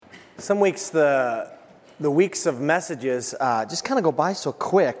Some weeks the weeks of messages just kind of go by so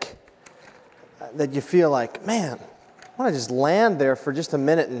quick that you feel like, man, I want to just land there for just a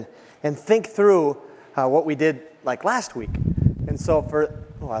minute and think through what we did like last week. And so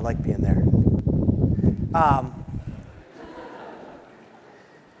I like being there.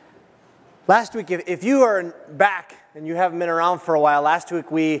 Last week, if you are back and you haven't been around for a while, last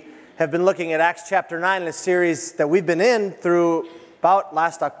week we have been looking at Acts chapter 9 in a series that we've been in through about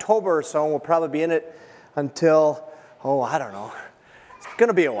last October or so, and we'll probably be in it until, I don't know. It's going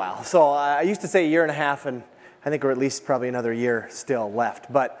to be a while. So I used to say a year and a half, and I think we're at least probably another year still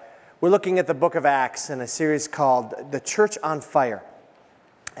left. But we're looking at the book of Acts in a series called The Church on Fire.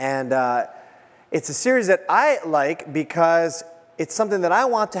 And it's a series that I like because it's something that I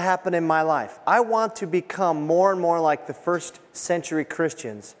want to happen in my life. I want to become more and more like the first century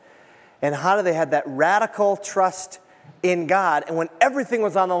Christians. And how do they have that radical trust in God and when everything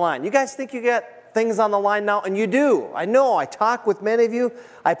was on the line? You guys think you get things on the line now? And you do. I know. I talk with many of you.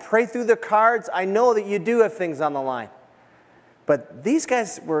 I pray through the cards. I know that you do have things on the line. But these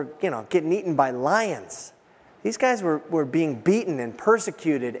guys were, getting eaten by lions. These guys were being beaten and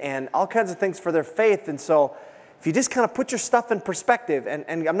persecuted and all kinds of things for their faith. And so if you just kind of put your stuff in perspective, and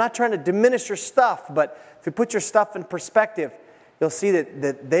I'm not trying to diminish your stuff, but if you put your stuff in perspective, you'll see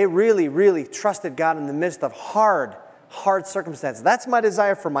that they really, really trusted God in the midst of hard circumstances. That's my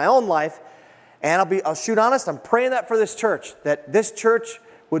desire for my own life. And I'll shoot honest, I'm praying that for this church, that this church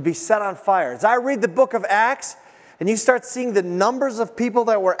would be set on fire. As I read the book of Acts, and you start seeing the numbers of people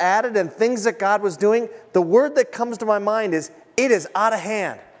that were added and things that God was doing, the word that comes to my mind is, it is out of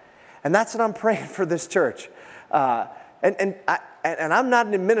hand. And that's what I'm praying for this church. And I'm not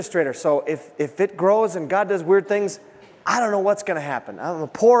an administrator, so if it grows and God does weird things, I don't know what's going to happen. I'm a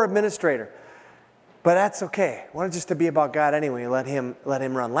poor administrator. But that's okay. I want it just to be about God anyway. Let Him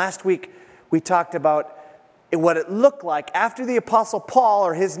run. Last week, we talked about what it looked like after the Apostle Paul,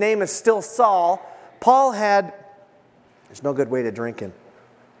 or his name is still Saul. Paul had... There's no good way to drink and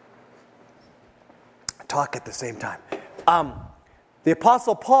talk at the same time. The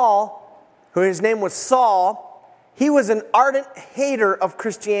Apostle Paul, who his name was Saul, he was an ardent hater of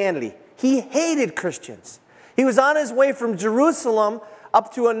Christianity. He hated Christians. He was on his way from Jerusalem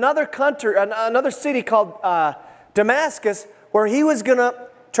up to another city called Damascus, where he was going to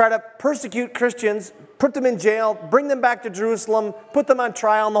try to persecute Christians, put them in jail, bring them back to Jerusalem, put them on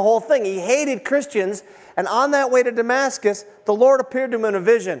trial, and the whole thing. He hated Christians, and on that way to Damascus, the Lord appeared to him in a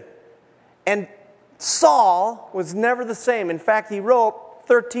vision. And Saul was never the same. In fact, he wrote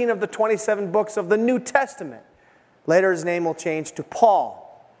 13 of the 27 books of the New Testament. Later, his name will change to Paul.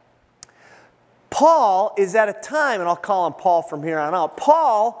 Paul is at a time, and I'll call him Paul from here on out.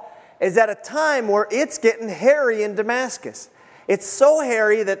 Paul is at a time where it's getting hairy in Damascus. It's so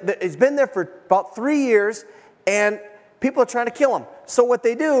hairy that he's been there for about 3 years, and people are trying to kill him. So what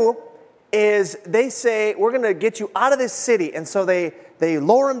they do is they say, we're going to get you out of this city. And so they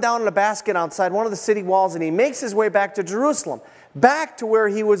lower him down in a basket outside one of the city walls, and he makes his way back to Jerusalem, back to where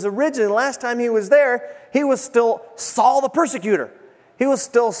he was originally. Last time he was there, he was still Saul the persecutor. He was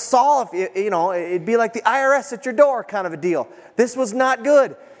still Saul, it'd be like the IRS at your door kind of a deal. This was not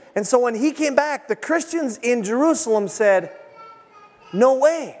good. And so when he came back, the Christians in Jerusalem said, no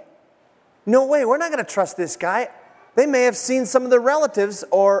way, we're not going to trust this guy. They may have seen some of their relatives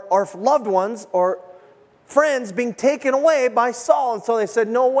or loved ones or friends being taken away by Saul. And so they said,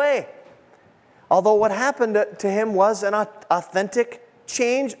 no way. Although what happened to him was an authentic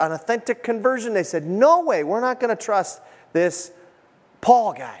change, an authentic conversion. They said, no way, we're not going to trust this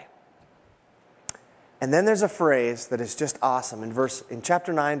Paul guy. And then there's a phrase that is just awesome. In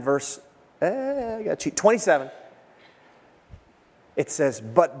chapter 9, verse 27, it says,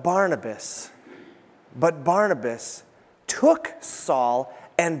 But Barnabas took Saul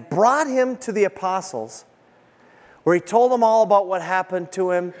and brought him to the apostles, where he told them all about what happened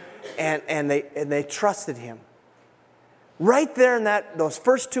to him, and they trusted him. Right there in those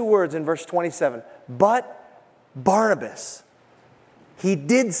first two words in verse 27, but Barnabas, he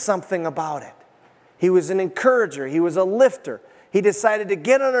did something about it. He was an encourager. He was a lifter. He decided to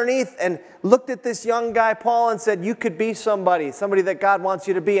get underneath and looked at this young guy, Paul, and said, you could be somebody that God wants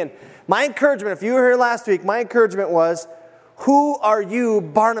you to be. And my encouragement, if you were here last week, my encouragement was, who are you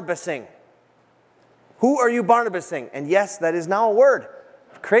Barnabasing? Who are you Barnabasing? And yes, that is now a word.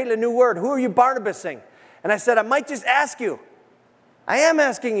 I've created a new word. Who are you Barnabasing? And I said, I might just ask you. I am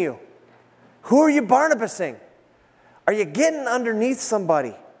asking you. Who are you Barnabasing? Are you getting underneath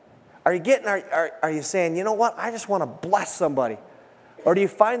somebody? Are you saying, you know what, I just want to bless somebody? Or do you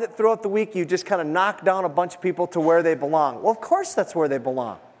find that throughout the week you just kind of knock down a bunch of people to where they belong? Well, of course that's where they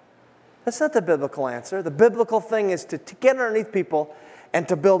belong. That's not the biblical answer. The biblical thing is to get underneath people and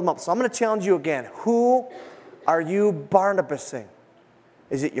to build them up. So I'm going to challenge you again. Who are you Barnabasing?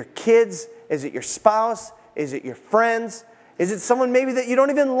 Is it your kids? Is it your spouse? Is it your friends? Is it someone maybe that you don't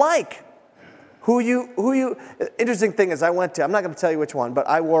even like? Interesting thing is I'm not going to tell you which one, but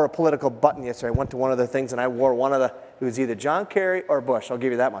I wore a political button yesterday. I went to one of the things and I wore it was either John Kerry or Bush. I'll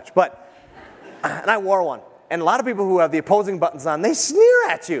give you that much. And I wore one. And a lot of people who have the opposing buttons on, they sneer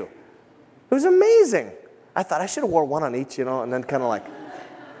at you. It was amazing. I thought I should have wore one on each, and then kind of like,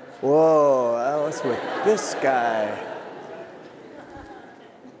 whoa, what's with this guy?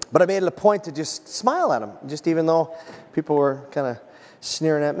 But I made it a point to just smile at him, just even though people were kind of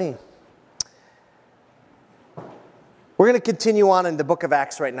sneering at me. We're going to continue on in the book of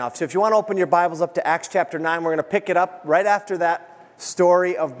Acts right now. So if you want to open your Bibles up to Acts chapter 9, we're going to pick it up right after that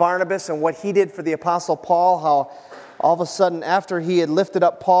story of Barnabas and what he did for the Apostle Paul, how all of a sudden after he had lifted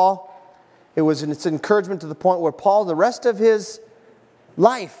up Paul, it's an encouragement to the point where Paul, the rest of his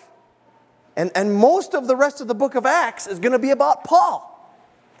life, and most of the rest of the book of Acts is going to be about Paul.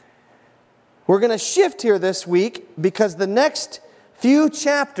 We're going to shift here this week because the next few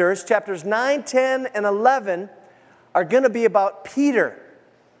chapters 9, 10, and 11, are going to be about Peter.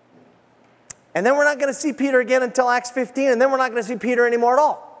 And then we're not going to see Peter again until Acts 15, and then we're not going to see Peter anymore at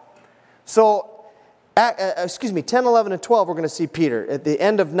all. So, 10, 11, and 12, we're going to see Peter at the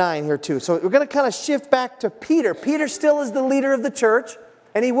end of 9 here too. So we're going to kind of shift back to Peter. Peter still is the leader of the church,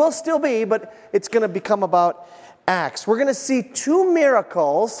 and he will still be, but it's going to become about Acts. We're going to see two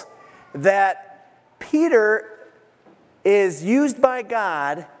miracles that Peter is used by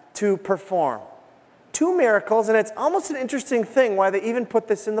God to perform. Two miracles, and it's almost an interesting thing why they even put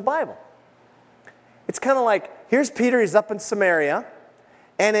this in the Bible. It's kind of like, here's Peter, he's up in Samaria,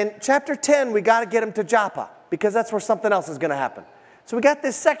 and in chapter 10, we got to get him to Joppa, because that's where something else is going to happen. So we got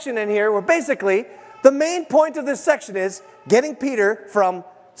this section in here where basically, the main point of this section is getting Peter from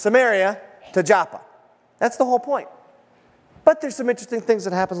Samaria to Joppa. That's the whole point. But there's some interesting things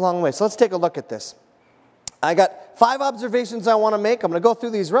that happen along the way. So let's take a look at this. I got 5 observations I want to make. I'm going to go through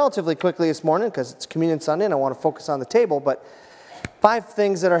these relatively quickly this morning because it's Communion Sunday and I want to focus on the table. But 5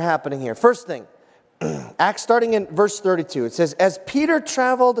 things that are happening here. First thing, Acts starting in verse 32. It says, as Peter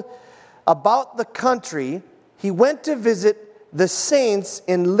traveled about the country, he went to visit the saints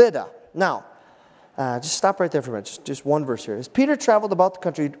in Lydda. Now, just stop right there for a minute. Just one verse here. As Peter traveled about the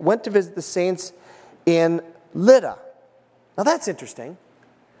country, he went to visit the saints in Lydda. Now that's interesting.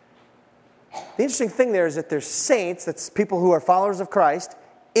 The interesting thing there is that there's saints, that's people who are followers of Christ,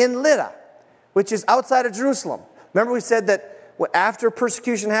 in Lydda, which is outside of Jerusalem. Remember we said that after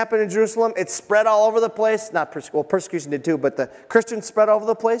persecution happened in Jerusalem, it spread all over the place. Persecution did too, but the Christians spread all over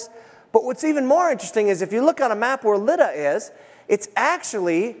the place. But what's even more interesting is if you look on a map where Lydda is, it's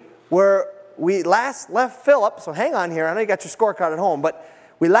actually where we last left Philip. So hang on here. I know you got your scorecard at home, but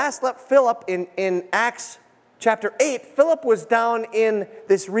we last left Philip in Acts Chapter 8, Philip was down in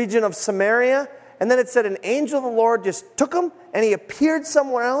this region of Samaria, and then it said an angel of the Lord just took him, and he appeared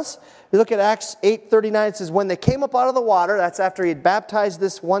somewhere else. You look at Acts 8:39, it says, when they came up out of the water, that's after he had baptized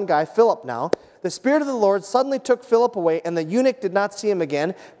this one guy, Philip now, the Spirit of the Lord suddenly took Philip away, and the eunuch did not see him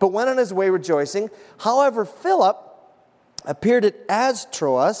again, but went on his way rejoicing. However, Philip appeared at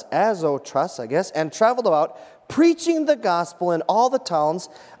Azotras, I guess, and traveled about, preaching the gospel in all the towns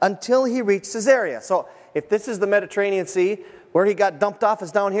until he reached Caesarea. So, if this is the Mediterranean Sea, where he got dumped off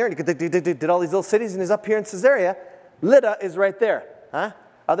is down here, and he did all these little cities, and he's up here in Caesarea, Lydda is right there. Huh?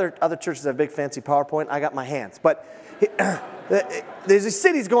 Other churches have big fancy PowerPoint. I got my hands. But there's these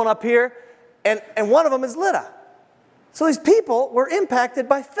cities going up here, and one of them is Lydda. So these people were impacted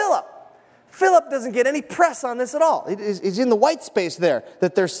by Philip. Philip doesn't get any press on this at all. He's in the white space there,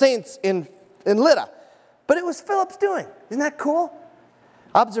 that there's saints in Lydda. But it was Philip's doing. Isn't that cool?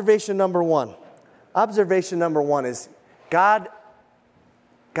 Observation number 1. Observation number 1 is God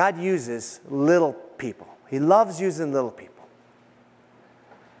uses little people. He loves using little people.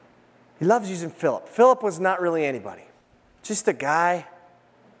 He loves using Philip. Philip was not really anybody. Just a guy.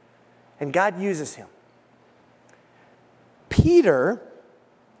 And God uses him. Peter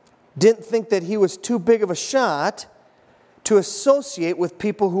didn't think that he was too big of a shot to associate with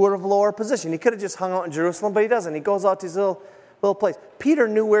people who were of lower position. He could have just hung out in Jerusalem, but he doesn't. He goes out to his little place. Peter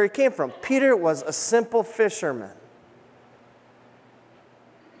knew where he came from. Peter was a simple fisherman.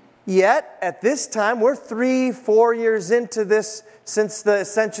 Yet, at this time, we're 3-4 years into this since the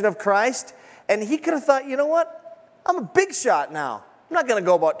ascension of Christ, and he could have thought, you know what? I'm a big shot now. I'm not going to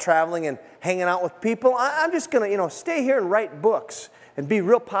go about traveling and hanging out with people. I'm just going to, stay here and write books and be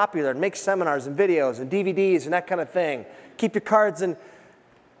real popular and make seminars and videos and DVDs and that kind of thing. Keep your cards and...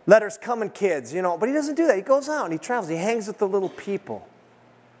 Letters coming, kids, but he doesn't do that. He goes out and he travels. He hangs with the little people.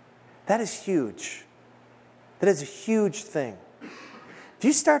 That is huge. That is a huge thing. If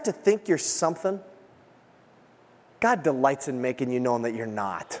you start to think you're something, God delights in making you know that you're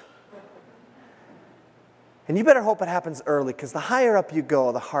not. And you better hope it happens early, because the higher up you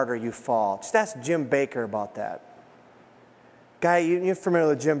go, the harder you fall. Just ask Jim Baker about that. Guy, you're familiar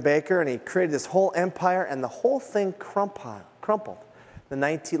with Jim Baker, and he created this whole empire, and the whole thing crumpled. The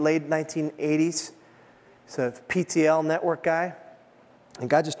late 1980s. He's a PTL network guy. And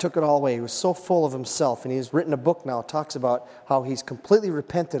God just took it all away. He was so full of himself, and he's written a book now that talks about how he's completely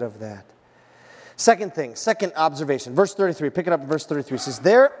repented of that. Second observation, verse 33. Pick it up in verse 33. It says,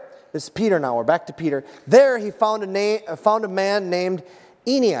 this is Peter now. We're back to Peter. There he found a man named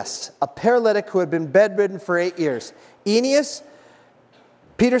Aeneas, a paralytic who had been bedridden for 8 years. Aeneas,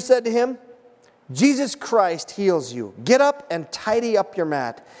 Peter said to him, Jesus Christ heals you. Get up and tidy up your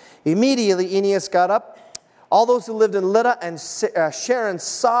mat. Immediately Aeneas got up. All those who lived in Lydda and Sharon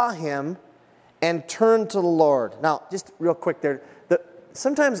saw him and turned to the Lord. Now, just real quick there.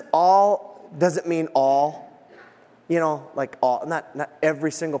 Sometimes all doesn't mean all. Like all, not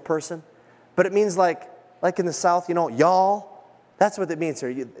every single person. But it means like in the South, y'all. That's what it means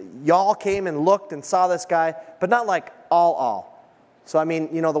here. Y'all came and looked and saw this guy, but not like all. So,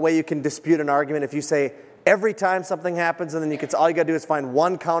 the way you can dispute an argument, if you say every time something happens and then all you got to do is find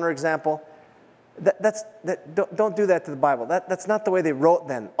one counterexample, don't do that to the Bible. That's not the way they wrote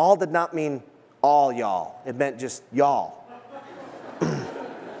then. All did not mean all y'all. It meant just y'all.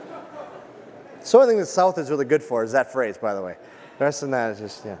 So I think the South is really good for is that phrase, by the way. The rest of that is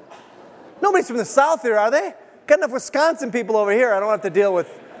just, yeah. Nobody's from the South here, are they? Got enough Wisconsin people over here. I don't have to deal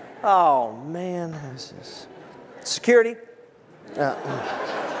with, oh, man. This is security.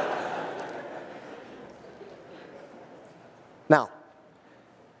 Now,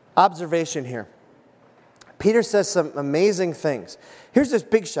 observation here. Peter says some amazing things. Here's this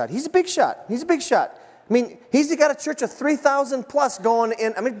big shot. He's a big shot. He's got a church of 3,000 plus going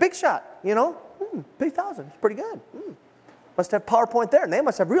in. Big shot, 3,000. It's pretty good. Must have PowerPoint there, and they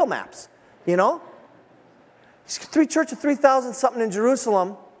must have real maps, He's church of 3,000 something in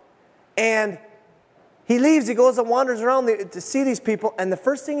Jerusalem, and he leaves. He goes and wanders around to see these people, and the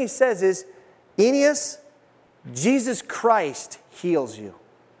first thing he says is, Aeneas, Jesus Christ heals you.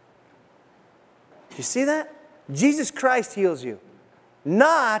 Do you see that? Jesus Christ heals you.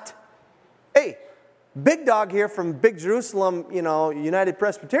 Not, hey, big dog here from Big Jerusalem, United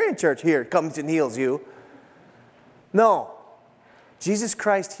Presbyterian Church here comes and heals you. No. Jesus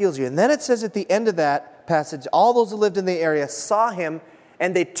Christ heals you. And then it says at the end of that passage, all those who lived in the area saw him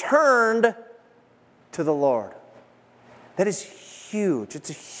and they turned to the Lord. That is huge. It's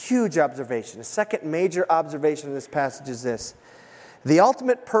a huge observation. The second major observation in this passage is this. The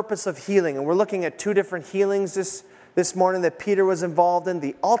ultimate purpose of healing, and we're looking at two different healings this morning that Peter was involved in.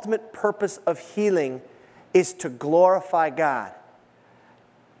 The ultimate purpose of healing is to glorify God.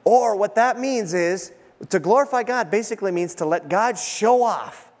 Or what that means is, to glorify God basically means to let God show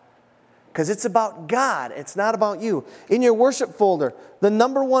off. Because it's about God. It's not about you. In your worship folder, the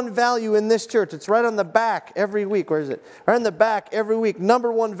number one value in this church, it's right on the back every week. Where is it? Right on the back every week.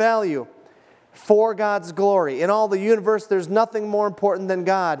 Number one value. For God's glory. In all the universe, there's nothing more important than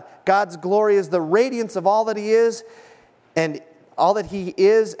God. God's glory is the radiance of all that He is, and all that He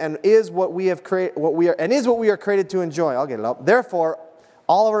is, and is what we have created, what we are created to enjoy. I'll get it up. Therefore,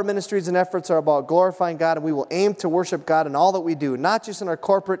 all of our ministries and efforts are about glorifying God, and we will aim to worship God in all that we do, not just in our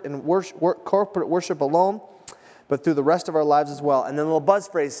corporate worship alone, but through the rest of our lives as well. And then the little buzz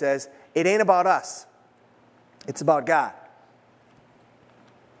phrase says, "It ain't about us; it's about God."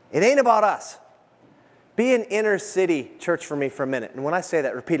 It ain't about us. Be an inner city church for me for a minute. And when I say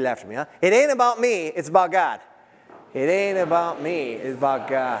that, repeat it after me. Huh? It ain't about me, it's about God. It ain't about me, it's about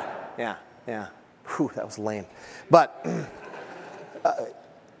God. Yeah. Whew, that was lame. But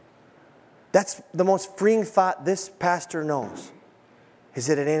that's the most freeing thought this pastor knows, is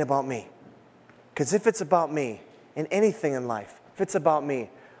that it ain't about me. Because if it's about me, in anything in life, if it's about me,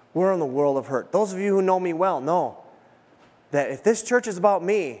 we're in the world of hurt. Those of you who know me well know that if this church is about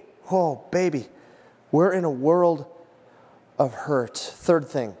me, oh, baby, we're in a world of hurt. Third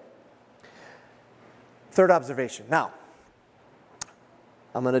observation. Now,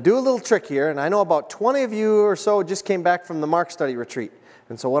 I'm going to do a little trick here, and I know about 20 of you or so just came back from the Mark Study Retreat.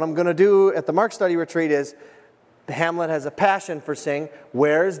 And so what I'm going to do at the Mark Study Retreat is, Hamlet has a passion for saying,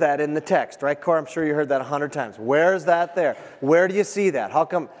 where is that in the text? Right, Cor? I'm sure you heard that 100 times. Where is that there? Where do you see that? How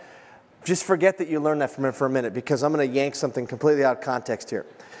come? Just forget that you learned that from him for a minute, because I'm going to yank something completely out of context here.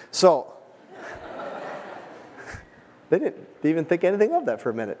 So, They didn't even think anything of that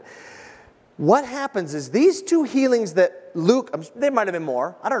for a minute. What happens is these two healings that Luke, there might have been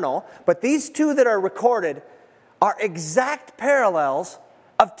more, I don't know, but these two that are recorded are exact parallels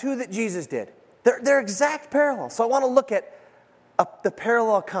of two that Jesus did. They're exact parallels. So I want to look at the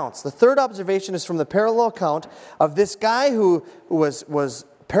parallel accounts. The third observation is from the parallel account of this guy who was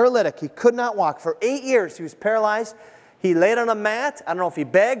paralytic. He could not walk. For 8 years he was paralyzed. He laid on a mat. I don't know if he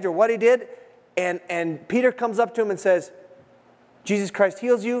begged or what he did. And Peter comes up to him and says, Jesus Christ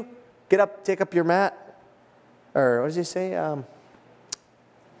heals you. Get up, take up your mat. Or what does he say?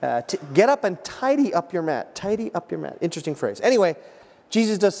 Get up and tidy up your mat. Tidy up your mat. Interesting phrase. Anyway,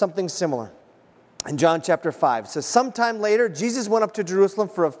 Jesus does something similar. In John chapter 5, it says, sometime later, Jesus went up to Jerusalem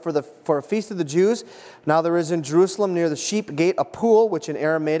for a feast of the Jews. Now there is in Jerusalem near the sheep gate a pool, which in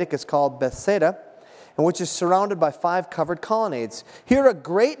Aramaic is called Bethsaida, and which is surrounded by 5 covered colonnades. Here a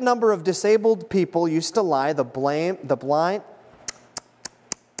great number of disabled people used to lie, the blind,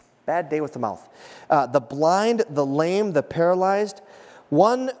 bad day with the mouth, the blind, the lame, the paralyzed.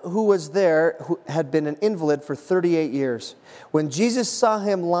 One who was there who had been an invalid for 38 years. When Jesus saw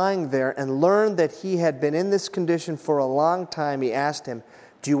him lying there and learned that he had been in this condition for a long time, he asked him,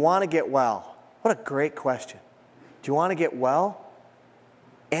 do you want to get well? What a great question. Do you want to get well?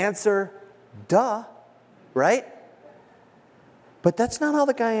 Answer, duh, right? But that's not how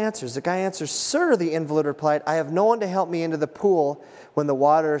the guy answers. The guy answers, sir, the invalid replied, I have no one to help me into the pool when the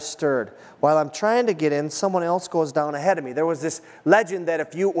water is stirred. While I'm trying to get in, someone else goes down ahead of me. There was this legend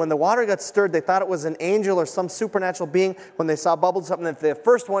that when the water got stirred, they thought it was an angel or some supernatural being. When they saw bubbles, something, if the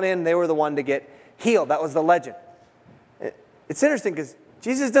first one in, they were the one to get healed. That was the legend. It's interesting because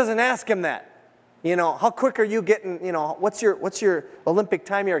Jesus doesn't ask him that. You know, how quick are you getting, you know, what's your Olympic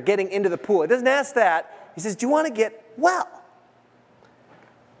time you're getting into the pool? It doesn't ask that. He says, do you want to get well?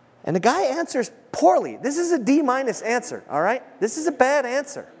 And the guy answers poorly. This is a D- answer, all right? This is a bad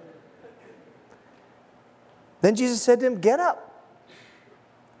answer. Then Jesus said to him, get up.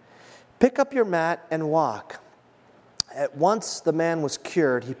 Pick up your mat and walk. At once the man was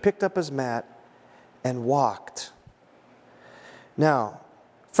cured. He picked up his mat and walked. Now,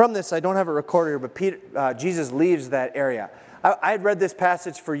 from this, I don't have it recorded here, but Jesus leaves that area. I had read this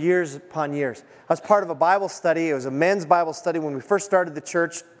passage for years upon years. I was part of a Bible study. It was a men's Bible study when we first started the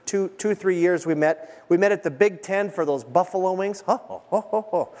church. 3 years we met. We met at the Big Ten for those buffalo wings.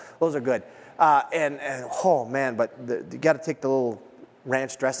 Those are good. And oh man, but you got to take the little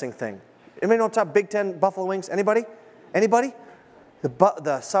ranch dressing thing. Anybody know what's up? Big Ten buffalo wings? Anybody?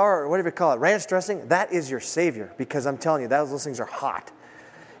 The sour, whatever you call it, ranch dressing. That is your savior, because I'm telling you, those things are hot.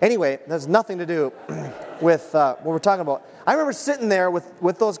 Anyway, that has nothing to do with what we're talking about. I remember sitting there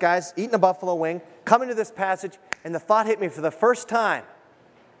with those guys, eating a buffalo wing, coming to this passage, and the thought hit me for the first time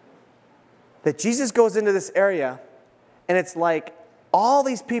that Jesus goes into this area, and it's like all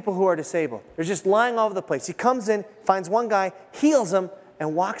these people who are disabled. They're just lying all over the place. He comes in, finds one guy, heals him,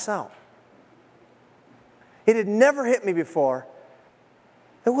 and walks out. It had never hit me before.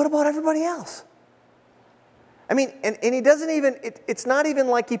 And what about everybody else? I mean, and he doesn't even, it's not even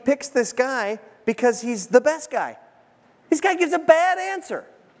like he picks this guy because he's the best guy. This guy gives a bad answer.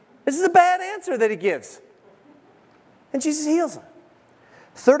 This is a bad answer that he gives. And Jesus heals him.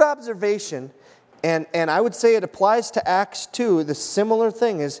 Third observation, and I would say it applies to Acts 2, the similar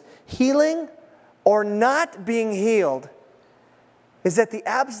thing is healing or not being healed is at the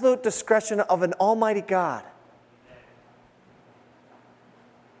absolute discretion of an almighty God.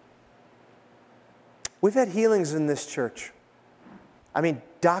 We've had healings in this church. I mean,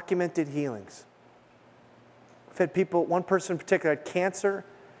 documented healings. We've had people, one person in particular had cancer,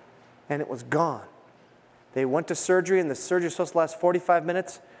 and it was gone. They went to surgery, and the surgery was supposed to last 45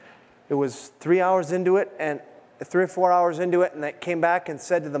 minutes. It was 3 hours into it, and 3 or 4 hours into it, and they came back and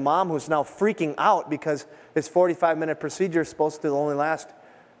said to the mom, who's now freaking out because this 45-minute procedure is supposed to only last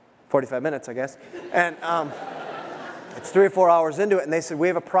 45 minutes, I guess. And it's 3 or 4 hours into it, and they said, we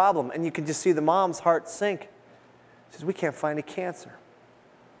have a problem. And you can just see the mom's heart sink. She says, we can't find a cancer.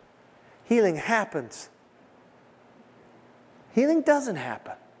 Healing happens. Healing doesn't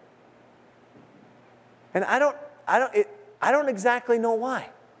happen. And I don't exactly know why.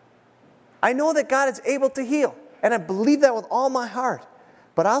 I know that God is able to heal, and I believe that with all my heart.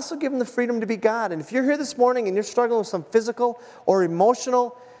 But I also give him the freedom to be God. And if you're here this morning and you're struggling with some physical or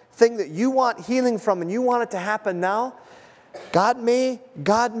emotional thing that you want healing from and you want it to happen now, God may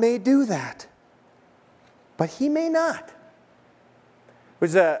do that. But he may not.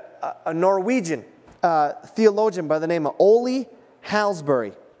 There's a Norwegian theologian by the name of Ole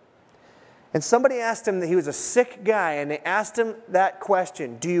Halsbury. And somebody asked him that he was a sick guy, and they asked him that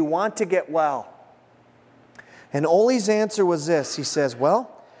question, do you want to get well? And Ole's answer was this. He says,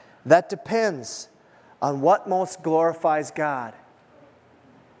 well, that depends on what most glorifies God.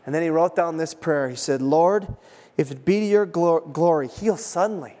 And then he wrote down this prayer. He said, Lord, if it be to your glory, heal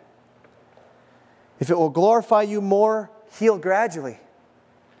suddenly. If it will glorify you more, heal gradually.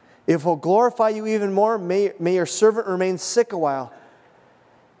 If it will glorify you even more, may your servant remain sick a while.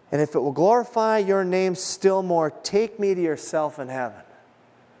 And if it will glorify your name still more, take me to yourself in heaven.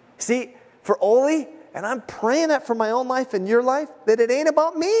 See, for Ole, and I'm praying that for my own life and your life, that it ain't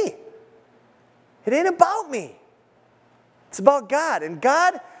about me. It ain't about me. It's about God. And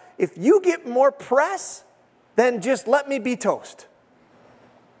God, if you get more press, then just let me be toast.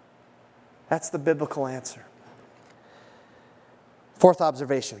 That's the biblical answer. Fourth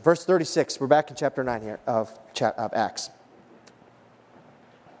observation, verse 36. We're back in chapter 9 here of Acts.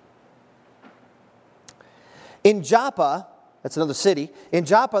 In Joppa, that's another city, in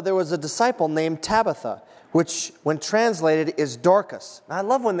Joppa there was a disciple named Tabitha, which when translated is Dorcas. Now, I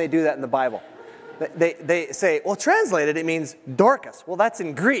love when they do that in the Bible. They say, well, translated it means Dorcas. Well, that's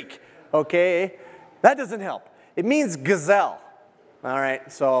in Greek, okay? That doesn't help. It means gazelle. All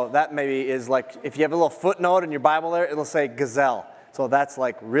right, so that maybe is like, if you have a little footnote in your Bible there, it'll say gazelle. So that's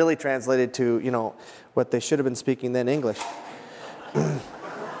like really translated to, what they should have been speaking then English.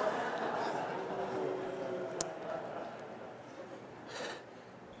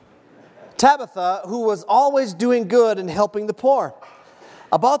 Tabitha, who was always doing good and helping the poor.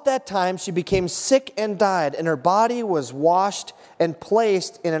 About that time, she became sick and died, and her body was washed and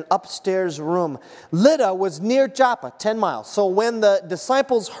placed in an upstairs room. Lydda was near Joppa, 10 miles. So when the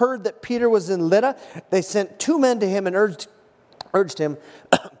disciples heard that Peter was in Lydda, they sent 2 men to him and urged him,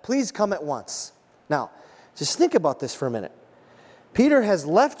 please come at once. Now, just think about this for a minute. Peter has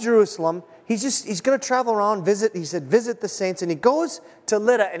left Jerusalem. He's going to travel around, visit the saints, and he goes to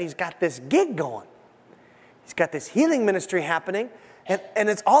Lydda, and he's got this gig going. He's got this healing ministry happening, and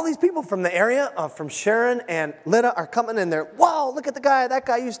it's all these people from the area, from Sharon and Lydda are coming in there. Wow, look at the guy. That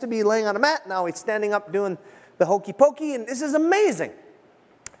guy used to be laying on a mat. Now he's standing up doing the hokey pokey, and this is amazing.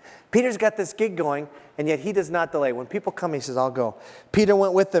 Peter's got this gig going, and yet he does not delay. When people come, he says, I'll go. Peter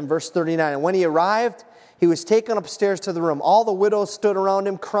went with them, verse 39. And when he arrived, he was taken upstairs to the room. All the widows stood around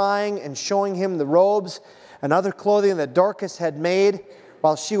him, crying and showing him the robes and other clothing that Dorcas had made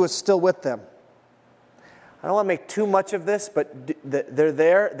while she was still with them. I don't want to make too much of this, but they're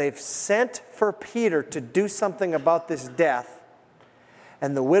there. They've sent for Peter to do something about this death.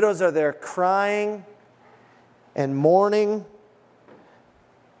 And the widows are there crying and mourning.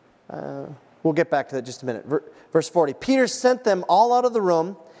 We'll get back to that in just a minute. Verse 40. Peter sent them all out of the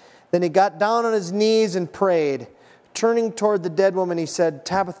room. Then he got down on his knees and prayed. Turning toward the dead woman, he said,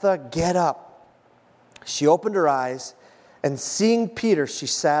 Tabitha, get up. She opened her eyes, and seeing Peter, she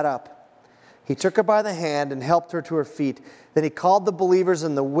sat up. He took her by the hand and helped her to her feet. Then he called the believers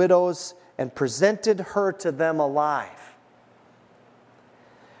and the widows and presented her to them alive.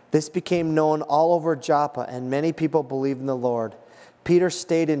 This became known all over Joppa, and many people believed in the Lord. Peter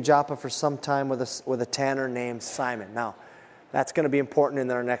stayed in Joppa for some time with a tanner named Simon. Now, that's going to be important in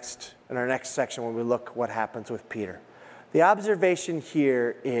our next section when we look what happens with Peter. The observation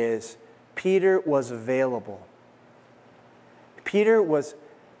here is Peter was available. Peter was,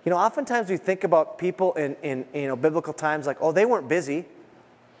 oftentimes we think about people in biblical times like, oh, they weren't busy.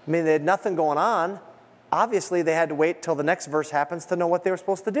 I mean, they had nothing going on. Obviously, they had to wait till the next verse happens to know what they were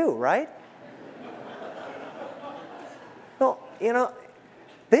supposed to do, right? No,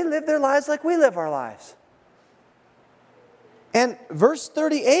 they live their lives like we live our lives. And verse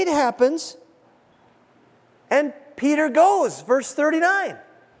 38 happens, and Peter goes. Verse 39,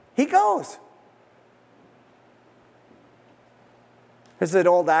 he goes. There's an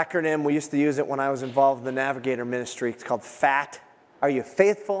old acronym. We used to use it when I was involved in the Navigator ministry. It's called FAT. Are you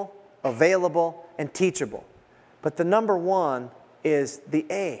faithful, available, and teachable? But the number one is the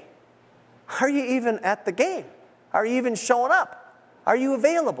A. Are you even at the game? Are you even showing up? Are you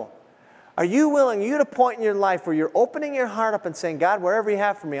available? Are you willing, you at a point in your life where you're opening your heart up and saying, God, wherever you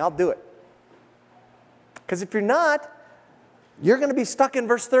have for me, I'll do it? Because if you're not, you're going to be stuck in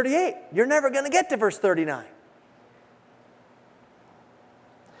verse 38. You're never going to get to verse 39.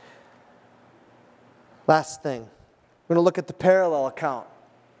 Last thing, we're going to look at the parallel account.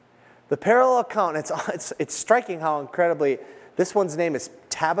 The parallel account, it's striking how incredibly, this one's name is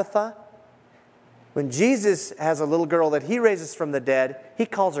Tabitha. When Jesus has a little girl that he raises from the dead, he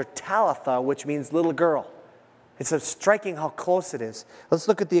calls her Talitha, which means little girl. It's striking how close it is. Let's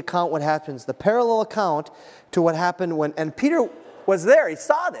look at the account, what happens. The parallel account to what happened and Peter was there. He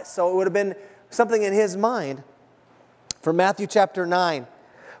saw this, so it would have been something in his mind. From Matthew chapter 9,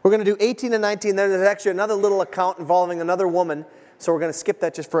 We're going to do 18 and 19. There's actually another little account involving another woman. So we're going to skip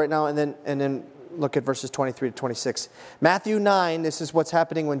that just for right now and then look at verses 23 to 26. Matthew 9, this is what's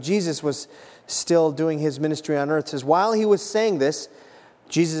happening when Jesus was still doing his ministry on earth. It says, while he was saying this,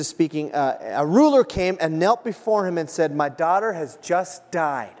 Jesus is speaking, a ruler came and knelt before him and said, my daughter has just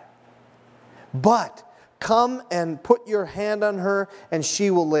died. But come and put your hand on her and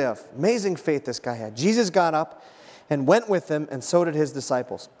she will live. Amazing faith this guy had. Jesus got up and went with him, and so did his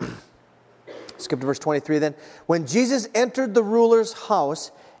disciples. Skip to verse 23 then. When Jesus entered the ruler's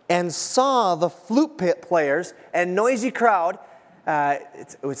house and saw the flute players and noisy crowd,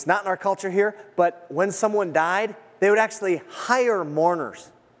 it's not in our culture here, but when someone died, they would actually hire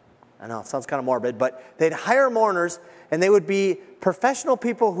mourners. I know, it sounds kind of morbid, but they'd hire mourners, and they would be professional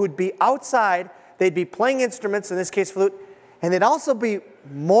people who'd be outside. They'd be playing instruments, in this case flute, and they'd also be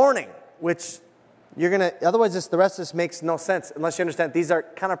mourning, which otherwise the rest of this makes no sense unless you understand these are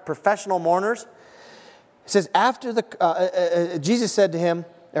kind of professional mourners. It says, Jesus said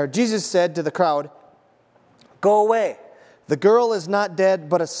to the crowd, go away. The girl is not dead,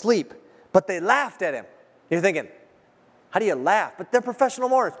 but asleep. But they laughed at him. You're thinking, how do you laugh? But they're professional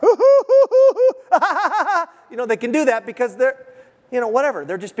mourners. They can do that because they're, whatever.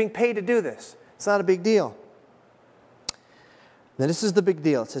 They're just being paid to do this. It's not a big deal. Now this is the big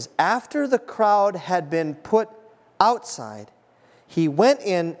deal. It says, after the crowd had been put outside, he went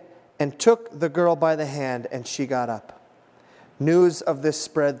in and took the girl by the hand, and she got up. News of this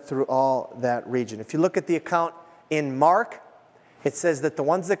spread through all that region. If you look at the account in Mark, it says that the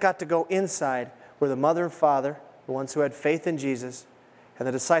ones that got to go inside were the mother and father, the ones who had faith in Jesus, and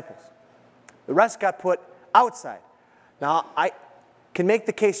the disciples. The rest got put outside. Now, I can make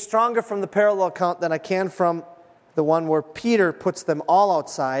the case stronger from the parallel account than I can from the one where Peter puts them all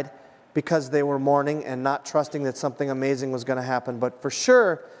outside because they were mourning and not trusting that something amazing was going to happen. But for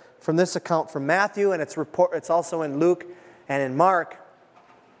sure, from this account from Matthew, and it's also in Luke and in Mark,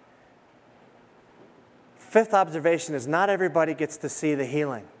 fifth observation is not everybody gets to see the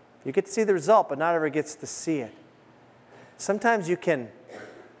healing. You get to see the result, but not everybody gets to see it. Sometimes you can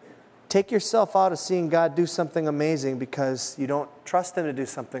take yourself out of seeing God do something amazing because you don't trust Him to do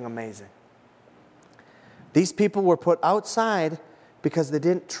something amazing. These people were put outside because they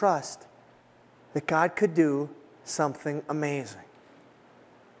didn't trust that God could do something amazing.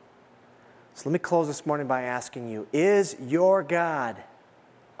 So let me close this morning by asking you, is your God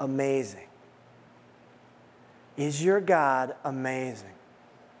amazing? Is your God amazing?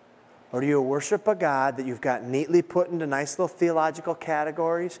 Or do you worship a God that you've got neatly put into nice little theological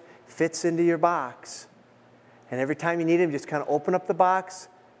categories, fits into your box, and every time you need Him, just kind of open up the box,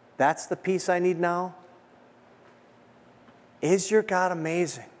 that's the piece I need now? Is your God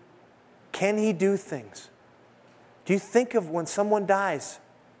amazing? Can He do things? Do you think of when someone dies,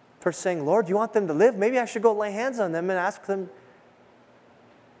 first saying, Lord, do you want them to live? Maybe I should go lay hands on them and ask them.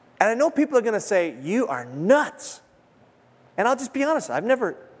 And I know people are going to say, you are nuts. And I'll just be honest, I've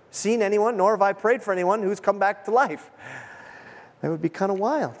never seen anyone, nor have I prayed for anyone who's come back to life. That would be kind of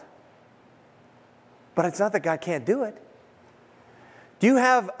wild. But it's not that God can't do it. Do you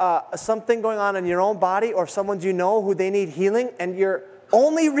have something going on in your own body or someone you know who they need healing and your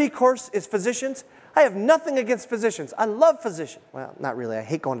only recourse is physicians? I have nothing against physicians. I love physicians. Well, not really. I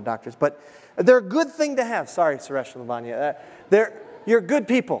hate going to doctors, but they're a good thing to have. Sorry, Suresh and Lavanya. You're good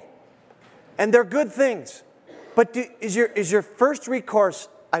people, and they're good things. But is your first recourse,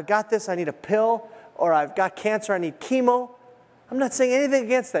 I've got this, I need a pill, or I've got cancer, I need chemo? I'm not saying anything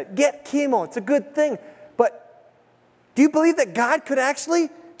against that. Get chemo. It's a good thing. But do you believe that God could actually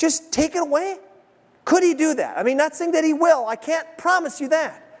just take it away? Could He do that? I mean, not saying that He will. I can't promise you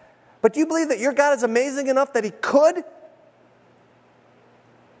that. But do you believe that your God is amazing enough that He could?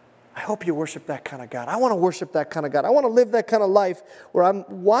 I hope you worship that kind of God. I want to worship that kind of God. I want to live that kind of life where I'm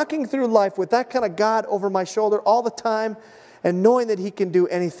walking through life with that kind of God over my shoulder all the time and knowing that He can do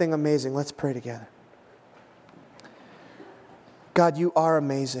anything amazing. Let's pray together. God, You are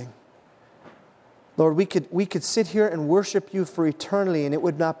amazing. Lord, we could sit here and worship You for eternity and it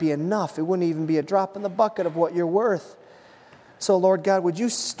would not be enough. It wouldn't even be a drop in the bucket of what You're worth. So, Lord God, would You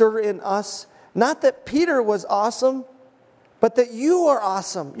stir in us, not that Peter was awesome, but that You are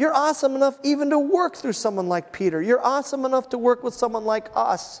awesome. You're awesome enough even to work through someone like Peter. You're awesome enough to work with someone like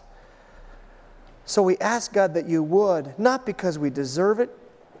us. So we ask, God, that You would, not because we deserve it.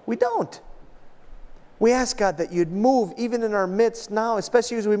 We don't. We ask, God, that You'd move even in our midst now,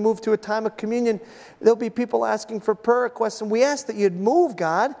 especially as we move to a time of communion. There'll be people asking for prayer requests, and we ask that You'd move,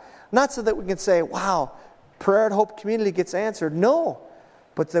 God, not so that we can say, wow, prayer at Hope Community gets answered. No,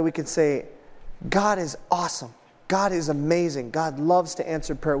 but that we can say, God is awesome. God is amazing. God loves to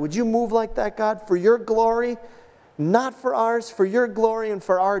answer prayer. Would you move like that, God, for your glory, not for ours, for your glory and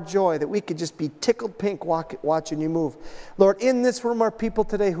for our joy, that we could just be tickled pink watching you move. Lord, in this room are people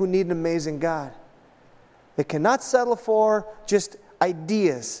today who need an amazing God. They cannot settle for just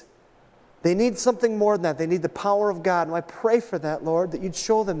ideas. They need something more than that. They need the power of God. And I pray for that, Lord, that you'd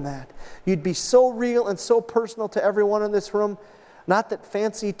show them that. You'd be so real and so personal to everyone in this room. Not that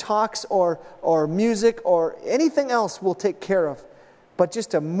fancy talks or music or anything else will take care of, but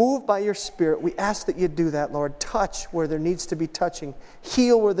just to move by your Spirit. We ask that you do that, Lord. Touch where there needs to be touching.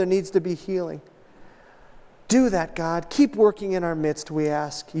 Heal where there needs to be healing. Do that, God. Keep working in our midst, we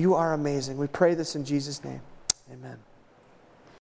ask. You are amazing. We pray this in Jesus' name. Amen.